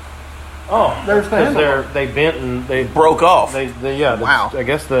 Oh, There's the handlebar. they bent and they Broke off. Wow. I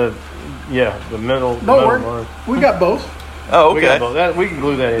guess the middle. Don't middle worry. one. We got both. Oh, We got okay. both. We can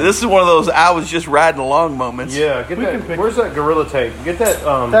glue that in. This is one of those I was just riding along moments. Yeah, get We can that. fix Where's that Gorilla Tape? Get that.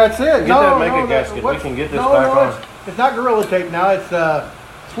 That's it. Get no, that mega no, gasket. what- We can get this no, back no, on. It's not Gorilla Tape now. It's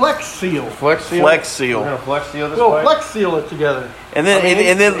Flex Seal. Flex seal. Flex seal. We're gonna flex seal this We'll way. Flex Seal it together. And then,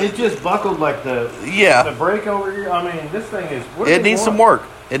 and then, it just buckled like the yeah, brake over here. I mean, this thing is. What do it they needs want? some work.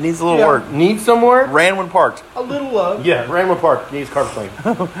 It needs a little Yeah. work. Need some work? Ran when parked. A little love. Yeah, Ramwood Park needs carpet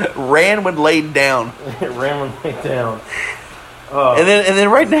clean. Ran when laid down. Ramwood laid down. And then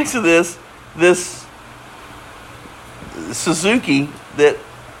right next to this Suzuki that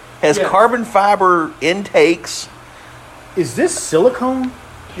has Yeah. carbon fiber intakes. Is this silicone?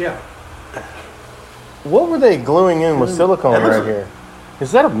 Yeah. What were they gluing in with silicone That was- right here?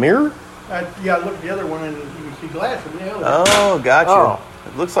 Is that a mirror? Yeah, look at the other one, and you can see glass in the other one. Oh, gotcha. Oh.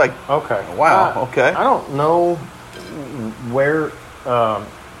 It looks like Okay. Wow, okay. I don't know where.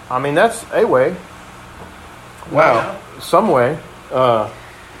 I mean, that's a way, wow. some way.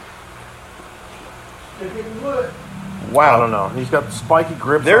 If you can look. Wow. I don't know. He's got the spiky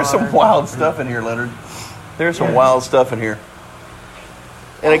grips. There's on some it. wild stuff in here, Leonard. There's some Yeah. wild stuff in here.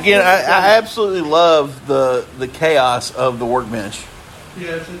 And again, I absolutely love the chaos of the workbench.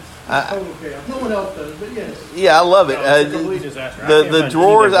 Yes, it's total chaos. No one else does, but yes. Yeah, I love it. No, it's a complete disaster. I The can't the find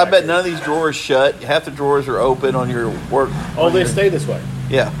drawers, anything I back bet here. none of these drawers shut. Half the drawers are open on your work. Oh, they stay this way.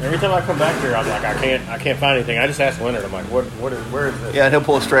 Yeah. Every time I come back here, I'm like, I can't find anything. I just ask Leonard. I'm like, where is this? Yeah, and he'll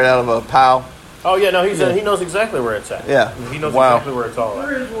pull it straight out of a pile. Oh yeah, no, he knows exactly where it's at. Yeah. He knows Wow. exactly where it's all at.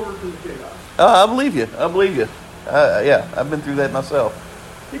 There is order to the chaos. I believe you. I believe you. Yeah, I've been through that myself.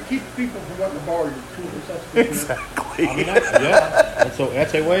 It keeps people from wanting to borrow your tools. That's what it is. Exactly. I mean,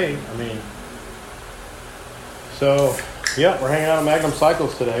 that's a way. I mean, so yeah, we're hanging out at Magnum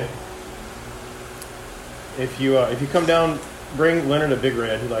Cycles today. If you come down, bring Leonard a Big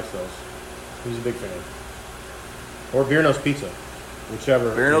Red. He likes those. He's a big fan. Or Beer Nose Pizza,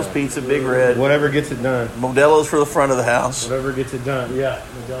 whichever. Beer Nose Pizza, Big Red. Whatever gets it done. Modelo's for the front of the house. Whatever gets it done. Yeah,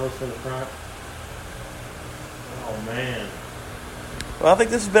 Modelo's from the front. Oh man, Well, I think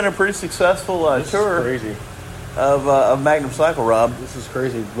this has been a pretty successful this is tour crazy. of Magnum Cycle, Rob. This is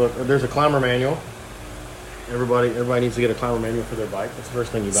crazy. Look, there's a climber manual. Everybody needs to get a climber manual for their bike. That's the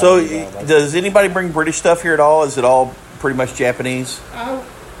first thing you buy. So, when you buy a bike. does anybody bring British stuff here at all? Is it all pretty much Japanese?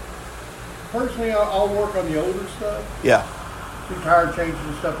 Personally, I'll work on the older stuff. Yeah. Do tire changes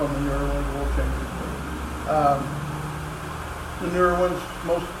and stuff on the newer ones, oil changes. The newer ones,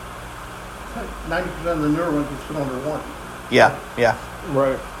 90% of the newer ones are still under warranty. Yeah. Yeah.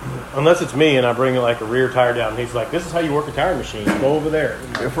 Right. Unless it's me and I bring like a rear tire down, and he's like, "This is how you work a tire machine. Go over there."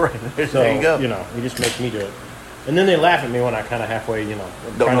 Right. So, There you go. he just makes me do it. And then they laugh at me when I kind of halfway, Don't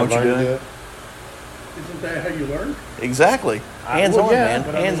trying know to what you're learn to doing. do it. Isn't that how you learn? Exactly. Hands well, on, yeah, man.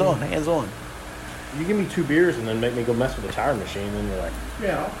 but I Hands mean- on. Hands on. You give me 2 beers and then make me go mess with a tire machine, and you're like,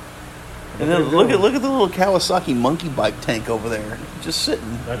 Yeah. And then look at the little Kawasaki monkey bike tank over there, just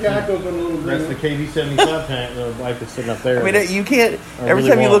sitting. That's Yeah, it the, goes on a little that's the green. KV-75 tank, the bike that's sitting up there. I mean, you can't. I Every really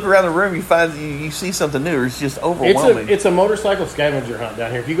time you want- look around the room, you find you see something new. It's just It's overwhelming. a motorcycle scavenger hunt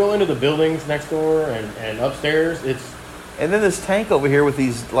down here. If you go into the buildings next door and upstairs, it's And then this tank over here with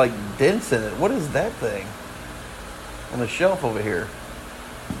these like dents in it. What is that thing on the shelf over here?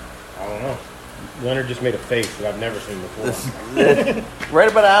 I don't know. Leonard just made a face that I've never seen before. This, right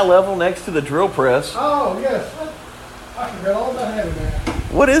about eye level next to the drill press. Oh, yes. I forgot all about having that.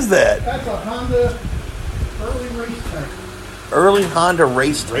 What is that? That's a Honda early race tank. Early Honda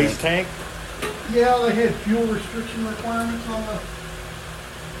race tank. Race tank? Yeah, they had fuel restriction requirements on the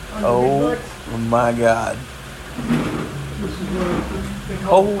big Oh bikes. my God. This is what they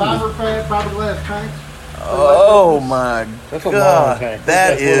call Holy- fiberglass tanks. Oh my That's a long God. tank.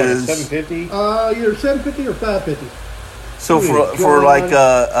 That That's what, like a is 750. Either 750 or 550. so Good for like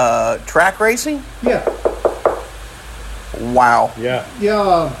God. track racing. Yeah, Wow. Yeah.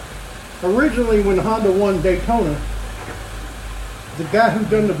 yeah. Originally, when Honda won Daytona, the guy who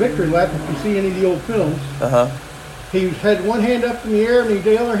done the victory lap, if you see any of the old films, he had one hand up in the air, and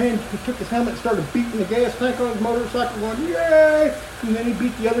the other hand he took his helmet and started beating the gas tank on his motorcycle, going yay! And then he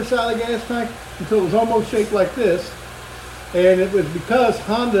beat the other side of the gas tank until it was almost shaped like this. And it was because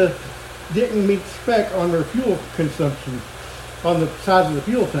Honda didn't meet spec on their fuel consumption, on the size of the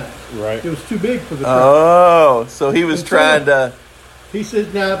fuel tank. Right. It was too big for the truck. Oh, so he was And so- trying to. He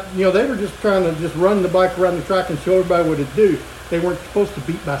says, now, they were just trying to just run the bike around the track and show everybody what it do. They weren't supposed to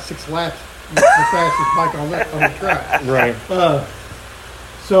beat by 6 laps the fastest bike on the track. Right.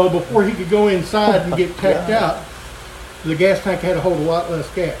 So before he could go inside and get tapped out, the gas tank had to hold a lot less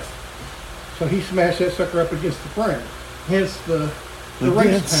gas. So he smashed that sucker up against the frame. Hence the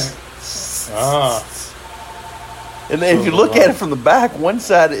race dents. tank. Ah. And then if you look at it from the back, one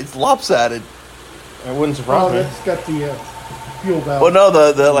side it's lopsided. That wouldn't Oh, surprise me. that's got the fuel valve. Well, no,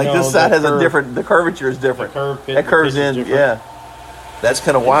 the like No, this side the has a curve- different. The curvature is different. The curve fit- that curves pitch is in. different. Yeah, that's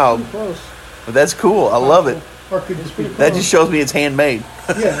kind of wild, Pretty close. but that's cool. I love it. Or could just be That just shows me it's handmade.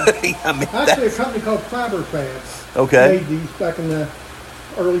 Yeah. I mean, Actually, a that's, company called Fiber Pads okay. made these back in the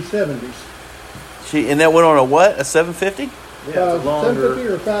early 70s. And that went on a what? A 750? Yeah, it's a longer. 750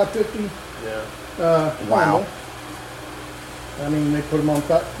 or 550. Yeah. Wow. I mean, they put them on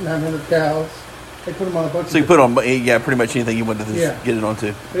 900 cows. They put them on a bunch So you of. put on, yeah, pretty much anything you wanted to Yeah. get it onto.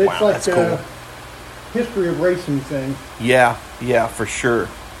 It's Wow, like that's cool. history of racing thing. Yeah, for sure.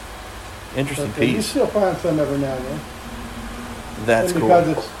 Interesting But you piece. still find some every now and then. That's and cool. because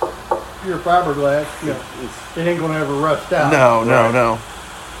it's pure fiberglass, it ain't going to ever rust out. No.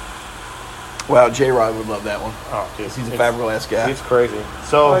 Wow, J-Rod would love that one. Oh, dude. He's a fiberglass guy. It's crazy.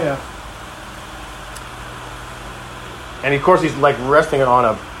 So, Oh, yeah. and of course he's like resting it on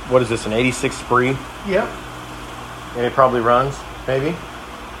a, what is this, an 86 Spree? Yep. And it probably runs, maybe?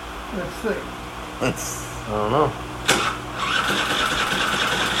 Let's see. That's- I don't know.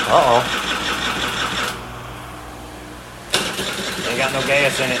 Uh-oh. Ain't got no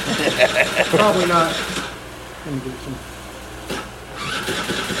gas in it. Probably not. Let me do some.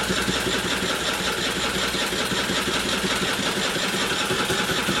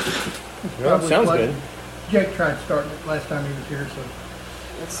 Yeah, Probably sounds like- good. Jake tried starting it last time he was here, so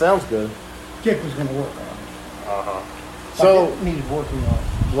It sounds good. Jake was going to work on it. Uh-huh. So So, it needed working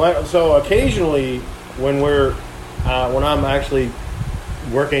on. so occasionally when when I'm actually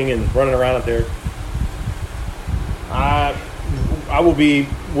working and running around up there,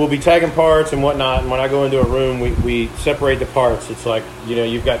 we'll be tagging parts and whatnot. And when I go into a room, we separate the parts. It's like,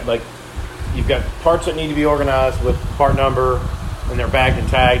 you've got parts that need to be organized with part number, and they're bagged and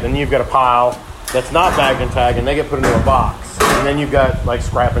tagged. And then you've got a pile that's not bagged and tagged, and they get put into a box. And then you've got like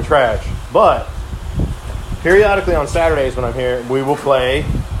scrap and trash. But periodically on Saturdays when I'm here, we will play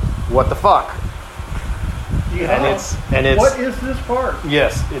What the Fuck. And it's What is this part?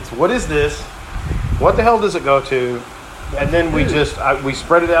 yes, it's what is this? What the hell does it go to? And then we we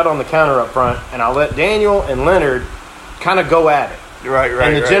spread it out on the counter up front, and I'll let Daniel and Leonard kind of go at it. right.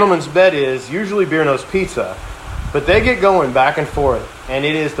 And the gentleman's bet is usually Beer Nose Pizza, but they get going back and forth, and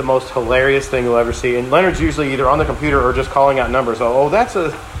it is the most hilarious thing you'll ever see. And Leonard's usually either on the computer or just calling out numbers. Oh, that's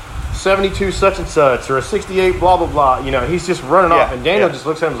a 72 such and such, or a 68 blah blah blah. He's just running off, and Daniel just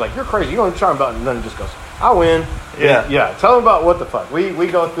looks at him and is like, "You're crazy. You don't even try about it." And then he just goes, "I win." Yeah. Yeah. Tell him about what the fuck. We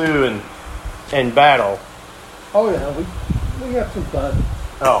go through and battle. Oh yeah, we have some fun.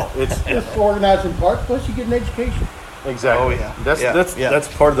 Oh, it's Just organizing parts, plus you get an education. exactly. Oh, yeah. That's Yeah. that's Yeah. that's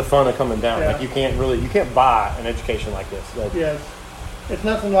part of the fun of coming down. Yeah. Like you can't buy an education like this. Like, Yes. It's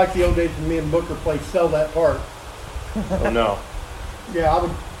nothing like the old days when me and Booker played Sell That Part. oh no. Yeah,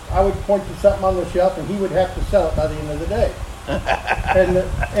 I would point to something on the shelf, and he would have to sell it by the end of the day.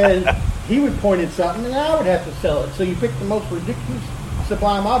 and he would point at something, and I would have to sell it. So you pick the most ridiculous,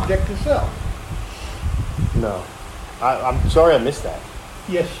 sublime object to sell. No. I'm sorry I missed that.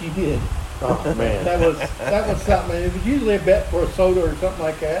 Yes, you did. Oh, man. that was something. It was usually a bet for a soda or something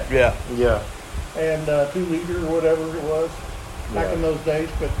like that. Yeah. Yeah. And 2 liter or whatever it was back in those days.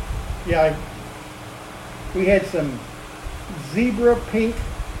 But yeah, we had some zebra pink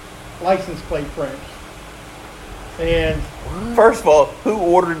license plate frames. And First of all, who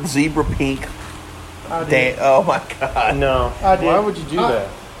ordered zebra pink? I did. Oh my God! No. I did. Why would you do that?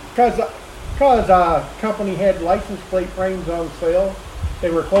 Because company had license plate frames on sale. They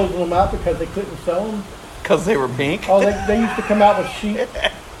were closing them out because they couldn't sell them. Because they were pink. Oh, they used to come out with sheets.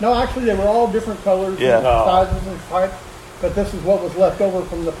 No, actually, they were all different colors Yeah. and sizes and types. But this is what was left over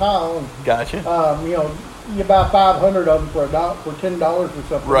from the pile. And, Gotcha. you buy 500 of them for $10 or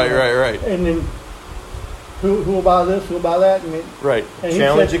something. Right. And then who will buy this? Who will buy that? And Right. and he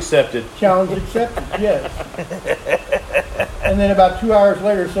Challenge said, accepted. Challenge accepted. Yes. And then about 2 hours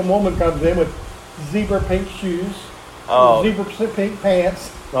later, some woman comes in with zebra pink shoes, zebra pink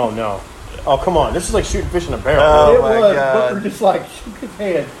pants. Oh, no. Oh, come on. This is like shooting fish in a barrel. Oh, It my was, God. Booker just like shook his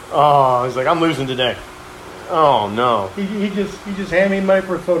head. Oh, he's like, I'm losing today. Oh, no. He just handed me money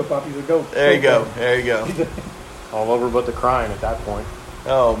for a soda pop. He said, "Go." There you go. There you go. All over but the crying at that point.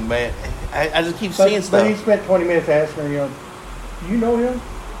 Oh man, I just keep seeing But he stuff. spent 20 minutes asking her, "Do you know him?"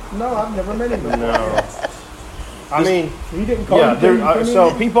 No, I've never met him. No. I mean, He didn't call yeah, you. till you come so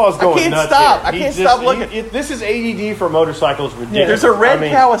in. people is going I can't nuts stop. here. I can't stop looking. This is ADD for motorcycles ridiculous. There's a red I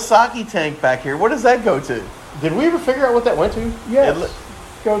mean, Kawasaki tank back here. What does that go to? Did we ever figure out what that went to? Yes.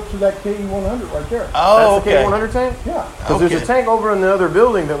 Go to that KE100 right there. Oh, That's the okay. K100 tank? Yeah. Because there's a tank over in the other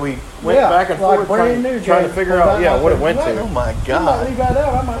building that we went back and like forth brand new, trying to James. figure Pulled out that out what it there. went Oh to. my You might God. leave that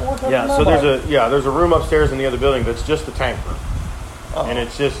out. I might want something. Yeah, so there's a room upstairs in the other building that's just the tank room. Oh. And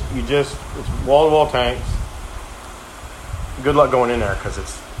it's wall-to-wall tanks. Good luck going in there because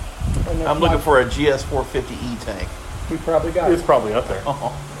I'm looking for a GS450E tank. We probably got it's it. probably up there.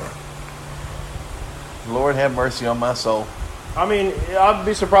 Oh. Lord have mercy on my soul. I mean, I'd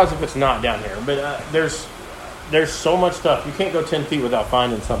be surprised if it's not down here. But there's so much stuff. You can't go 10 feet without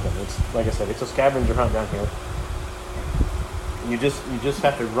finding something. It's like I said, it's a scavenger hunt down here. You just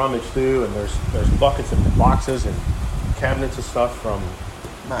have to rummage through, and there's buckets and boxes and cabinets of stuff from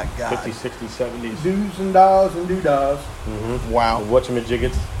My God. 50s, 60s, 70s. Do's and does and doodads. Wow.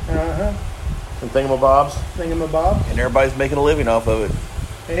 Whatchamajiggets Uh-huh. and thingamabobs. Thingamabob. And everybody's making a living off of it.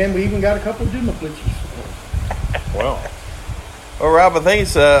 And we even got a couple of Dumaflitches. Well, Well, Rob, I think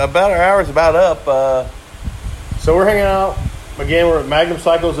it's about our hour's about up. so we're hanging out. Again, we're at Magnum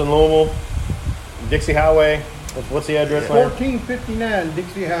Cycles in Louisville, Dixie Highway. What's the address, Larry? 1459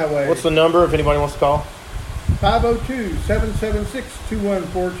 Dixie Highway. What's the number if anybody wants to call?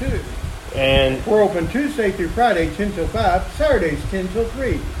 502-776-2142. And We're open Tuesday through Friday, 10 till 5, Saturdays, 10 till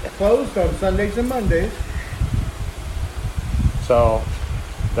 3. Closed on Sundays and Mondays. so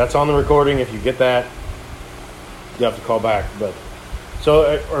that's on the recording. If you get that, you have to call back. But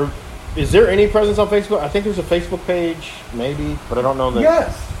so, is there any presence on Facebook? I think there's a Facebook page, maybe, but I don't know that.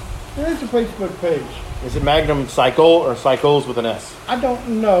 Yes, there is a Facebook page. Is it Magnum Cycle or Cycles with an S? I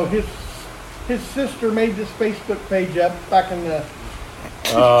don't know. His sister made this Facebook page up back in the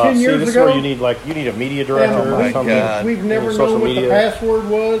 10 years this ago. is where you need a media director and or something. God. we've never Social known what media. the password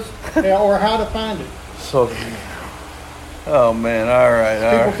was or how to find it. So Oh, man. All right.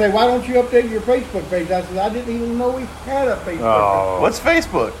 All People right. say, "Why don't you update your Facebook page?" I said, "I didn't even know we had a Facebook Oh. What's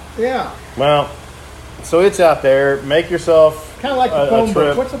Facebook? page." Yeah, well, so it's out there. Make yourself kind of like the a phone trip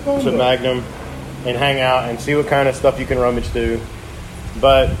book. What's a phone to book? Magnum and hang out and see what kind of stuff you can rummage through.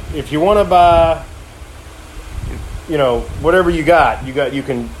 But if you want to buy, whatever you can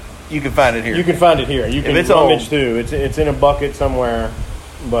You can find it here. you can find it here. You can it's rummage old. through. It's in a bucket somewhere.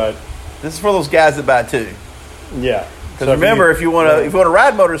 But This is for those guys that buy two. yeah, Because remember, if you want to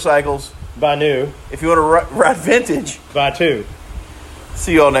ride motorcycles, buy new, if you want to ride vintage, buy two.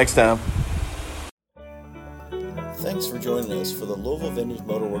 see you all next time. Thanks for joining us for the Louisville Vintage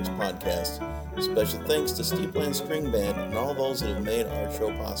Motorworks podcast. Special thanks to Steepland String Band and all those that have made our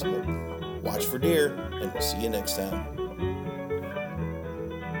show possible. Watch for deer, and we'll see you next time.